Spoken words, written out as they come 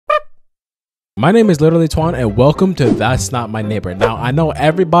My name is literally Twan, and welcome to That's Not My Neighbor. Now, I know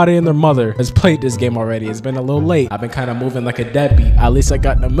everybody and their mother has played this game already. It's been a little late. I've been kind of moving like a deadbeat. At least I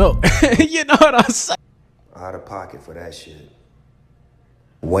got the milk. You know what I'm saying? Out of pocket for that shit.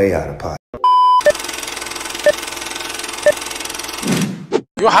 Way out of pocket.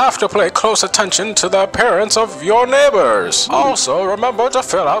 You have to pay close attention to the appearance of your neighbors. Also, remember to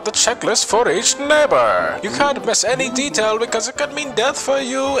fill out the checklist for each neighbor. You can't miss any detail because it could mean death for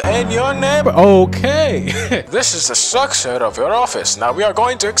you and your neighbor. Okay. This is the structure of your office. Now we are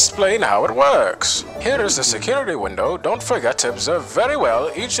going to explain how it works. Here is the security window. Don't forget to observe very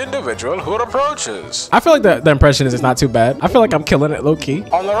well each individual who approaches. I feel like the impression is not too bad. I feel like I'm killing it low-key.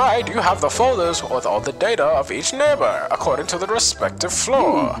 On the right, you have the folders with all the data of each neighbor according to the respective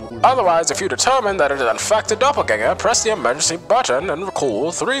floor. Otherwise, if you determine that it is in fact a doppelganger, press the emergency button and call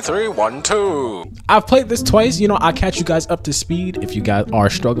 3312. I've played this twice. You know, I'll catch you guys up to speed if you guys are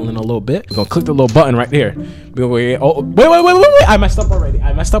struggling a little bit. We're gonna click the little button right here. Wait. I messed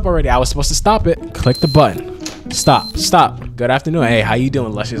up already. I was supposed to stop it. Click the button. Stop. Good afternoon. Hey, how you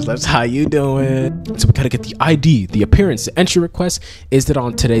doing, Luscious Lips? How you doing? So we gotta get the ID, the appearance, the entry request. Is it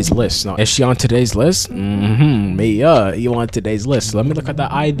on today's list? No, is she on today's list? You on today's list. Let me look at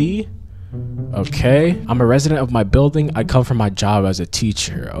the ID. Okay, I'm a resident of my building. I come from my job as a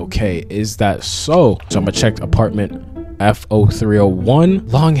teacher. Okay, is that so? So I'm gonna check apartment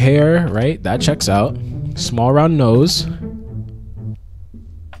F0301. Long hair, right? That checks out. Small round nose.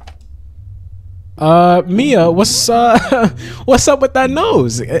 Mia, what's up with that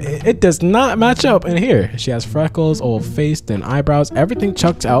nose? It does not match up in here. She has freckles, old face, thin eyebrows, everything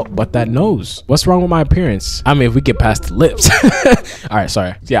chucked out but that nose. What's wrong with my appearance? I mean, if we get past the lips. All right,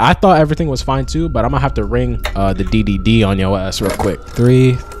 sorry. Yeah, I thought everything was fine too, but I'm gonna have to ring the DDD on your ass real quick.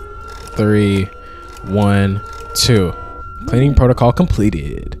 3, 1, 2. Cleaning protocol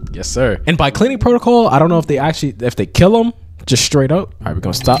completed. Yes, sir. And by cleaning protocol, I don't know if they kill them. Just straight up. All right, we're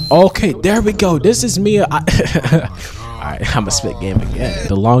gonna stop. Okay, there we go. This is Mia. All right, I'm a spit game again.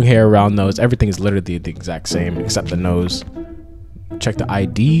 The long hair, round nose, everything is literally the exact same except the nose. Check the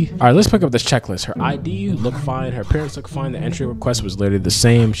ID. All right, let's pick up this checklist. Her ID look fine. Her appearance look fine. The entry request was literally the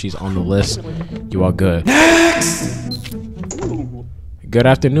same. She's on the list. You all good. Next! Good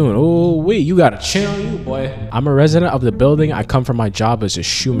afternoon. Oh, wait, you got a chin on you, boy. I'm a resident of the building. I come from my job as a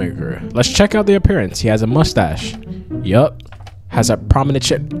shoemaker. Let's check out the appearance. He has a mustache. Yup. Has a prominent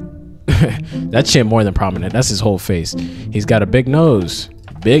chin. That chin more than prominent. That's his whole face. He's got a big nose.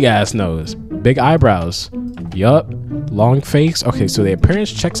 Big ass nose. Big eyebrows. Yup. Long face. Okay, so the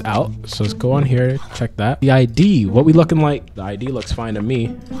appearance checks out. So let's go on here. Check that. The ID. What we looking like? The ID looks fine to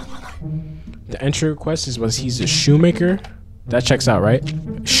me. The entry request was he's a shoemaker. That checks out, right?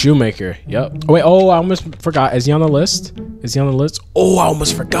 Shoemaker. Yep. Oh, wait. Oh, I almost forgot. Is he on the list? Is he on the list? Oh, I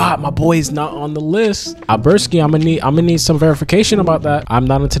almost forgot. My boy is not on the list. Alberski, I'm gonna need some verification about that. I'm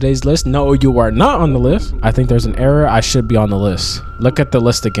not on today's list. No, you are not on the list. I think there's an error. I should be on the list. Look at the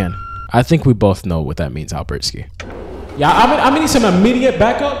list again. I think we both know what that means, Alberski. Yeah, I'm gonna need some immediate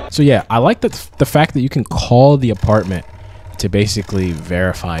backup. So yeah, I like the fact that you can call the apartment to basically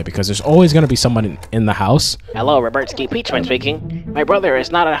verify, because there's always going to be someone in the house. Hello, Robertsky Peachman speaking. My brother is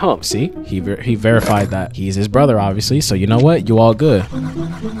not at home. See, he verified that he's his brother, obviously. So you know what? You all good.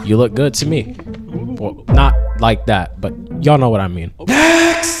 You look good to me. Well, not like that, but y'all know what I mean.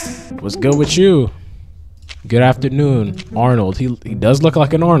 Next! What's good with you? Good afternoon, Arnold. He does look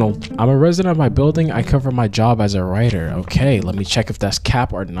like an Arnold. I'm a resident of my building. I cover my job as a writer. Okay, let me check if that's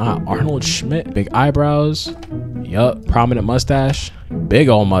cap or not. Arnold Schmidt, big eyebrows. Yup, prominent mustache. Big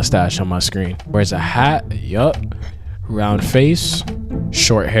old mustache on my screen. Wears a hat. Yup. Round face.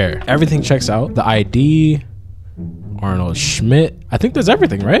 Short hair. Everything checks out. The ID. Arnold Schmidt. I think that's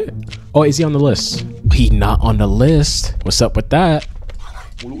everything, right? Oh, is he on the list? He not on the list. What's up with that?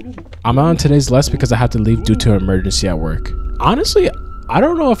 I'm on today's list because I have to leave due to an emergency at work. Honestly, I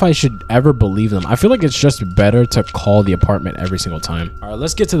don't know if I should ever believe them. I feel like it's just better to call the apartment every single time. All right,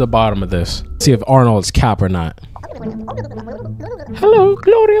 let's get to the bottom of this. See if Arnold is cap or not. Hello,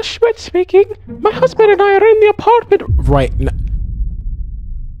 Gloria Schmidt speaking. My husband and I are in the apartment right now.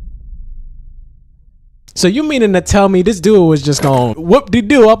 So you meaning to tell me this dude was just going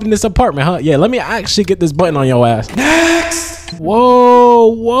whoop-de-doo up in this apartment, huh? Yeah, let me actually get this button on your ass. Next!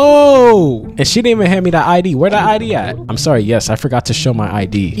 Whoa. And she didn't even hand me that ID. Where that ID at? I'm sorry, yes, I forgot to show my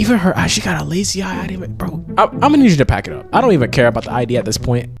ID. Even her, she got a lazy eye ID. Bro, I'm gonna need you to pack it up. I don't even care about the ID at this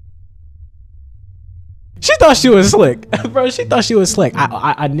point. She thought she was slick. Bro, she thought she was slick.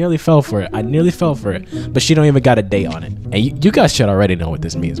 I nearly fell for it. But she don't even got a date on it. And you guys should already know what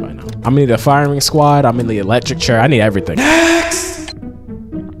this means by now. I'm gonna need a firing squad. I'm in the electric chair. I need everything. Next!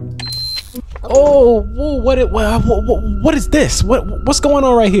 Oh, whoa, what is this? What's going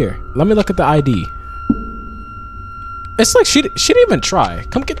on right here? Let me look at the ID. It's like she didn't even try.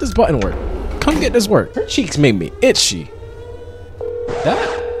 Come get this button work. Come get this work. Her cheeks made me itchy.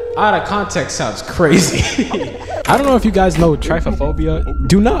 That out of context sounds crazy. I don't know if you guys know trypophobia.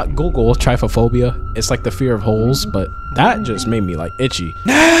 Do not Google trypophobia. It's like the fear of holes, but that just made me like itchy.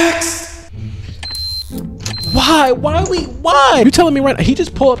 Next. Why? Why? You telling me right now? He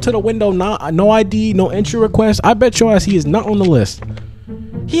just pulled up to the window, no ID, no entry request. I bet your ass he is not on the list.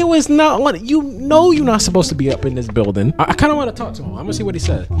 He was not on. You know you're not supposed to be up in this building. I kind of want to talk to him. I'm gonna see what he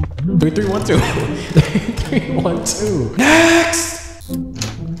said. 3312. 3312. Next.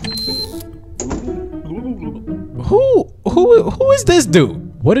 Who is this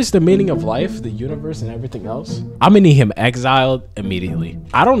dude? What is the meaning of life, the universe, and everything else? I'm gonna need him exiled immediately.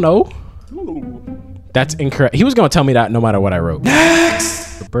 I don't know. That's incorrect. He was gonna tell me that no matter what I wrote. Next.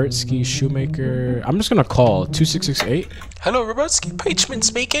 Robertsky Shoemaker. I'm just gonna call 2668. Hello, Robertsky. Pageman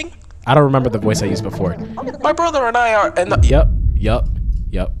speaking. I don't remember the voice I used before. My brother and I are in the... Yep.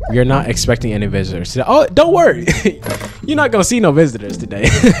 You're not expecting any visitors today. Oh, don't worry. You're not gonna see no visitors today.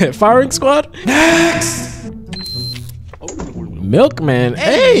 Firing squad. Next. Milkman.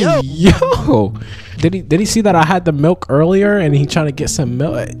 Hey, yo. Did he see that I had the milk earlier and he trying to get some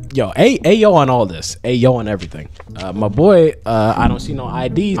milk? Yo, yo on all this. Yo on everything. My boy, I don't see no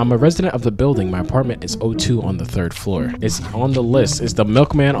ID. I'm a resident of the building. My apartment is 02 on the 3rd floor. Is he on the list? Is the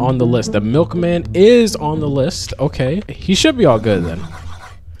milkman on the list? The milkman is on the list. Okay. He should be all good then.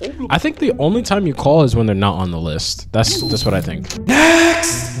 I think the only time you call is when they're not on the list. That's what I think.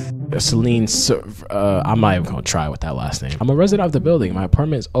 Next. Celine, I'm not even gonna try with that last name. I'm a resident of the building. My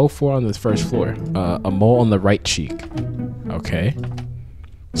apartment is 04 on the 1st floor. A mole on the right cheek. Okay.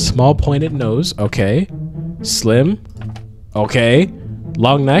 Small pointed nose. Okay. Slim. Okay.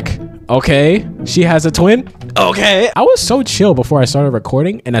 Long neck. Okay. She has a twin. Okay. I was so chill before I started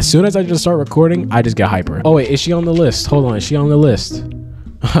recording, and as soon as I just start recording, I just get hyper. Oh wait, is she on the list? Hold on, is she on the list?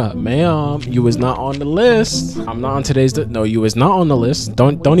 Ma'am, you was not on the list. I'm not on today's. No, you was not on the list.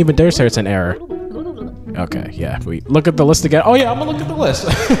 Don't even dare say it's an error. Okay, yeah. We look at the list again. Oh yeah, I'm gonna look at the list.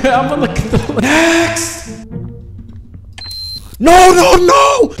 I'm gonna look at the list. Next.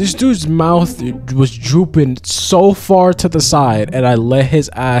 No! This dude's mouth was drooping so far to the side, and I let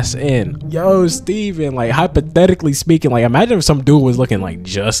his ass in. Yo, Steven, like hypothetically speaking, like imagine if some dude was looking like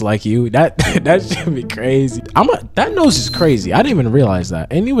just like you. That should be crazy. That nose is crazy. I didn't even realize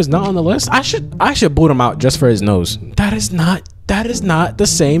that. And he was not on the list. I should boot him out just for his nose. That is not the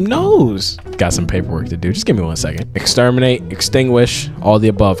same nose. Got some paperwork to do. Just give me 1 second. Exterminate, extinguish, all the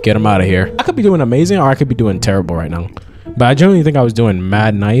above. Get him out of here. I could be doing amazing or I could be doing terrible right now. But I genuinely think I was doing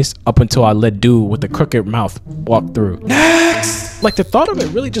mad nice up until I let dude with the crooked mouth walk through. Next! Like the thought of it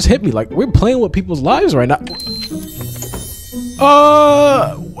really just hit me. Like we're playing with people's lives right now.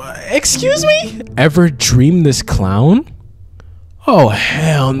 Excuse me? Ever dream this clown? Oh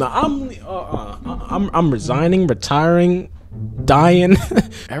hell no. I'm resigning, retiring, dying.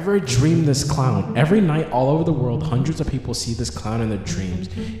 Ever dream this clown? Every night all over the world, hundreds of people see this clown in their dreams.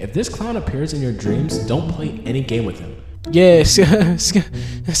 If this clown appears in your dreams, don't play any game with him. Yeah,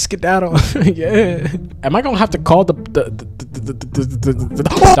 skedaddle. Yeah. Am I gonna have to call the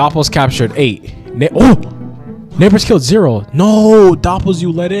Doppels captured 8? Neighbors killed 0. No, Doppels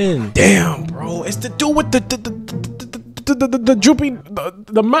you let in. Damn, bro, it's the dude with the drooping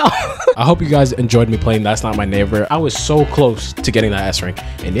the mouth. I hope you guys enjoyed me playing That's Not My Neighbor. I was so close to getting that S rank.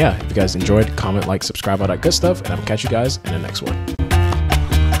 And yeah, if you guys enjoyed, comment, like, subscribe, all that good stuff, and I will catch you guys in the next one.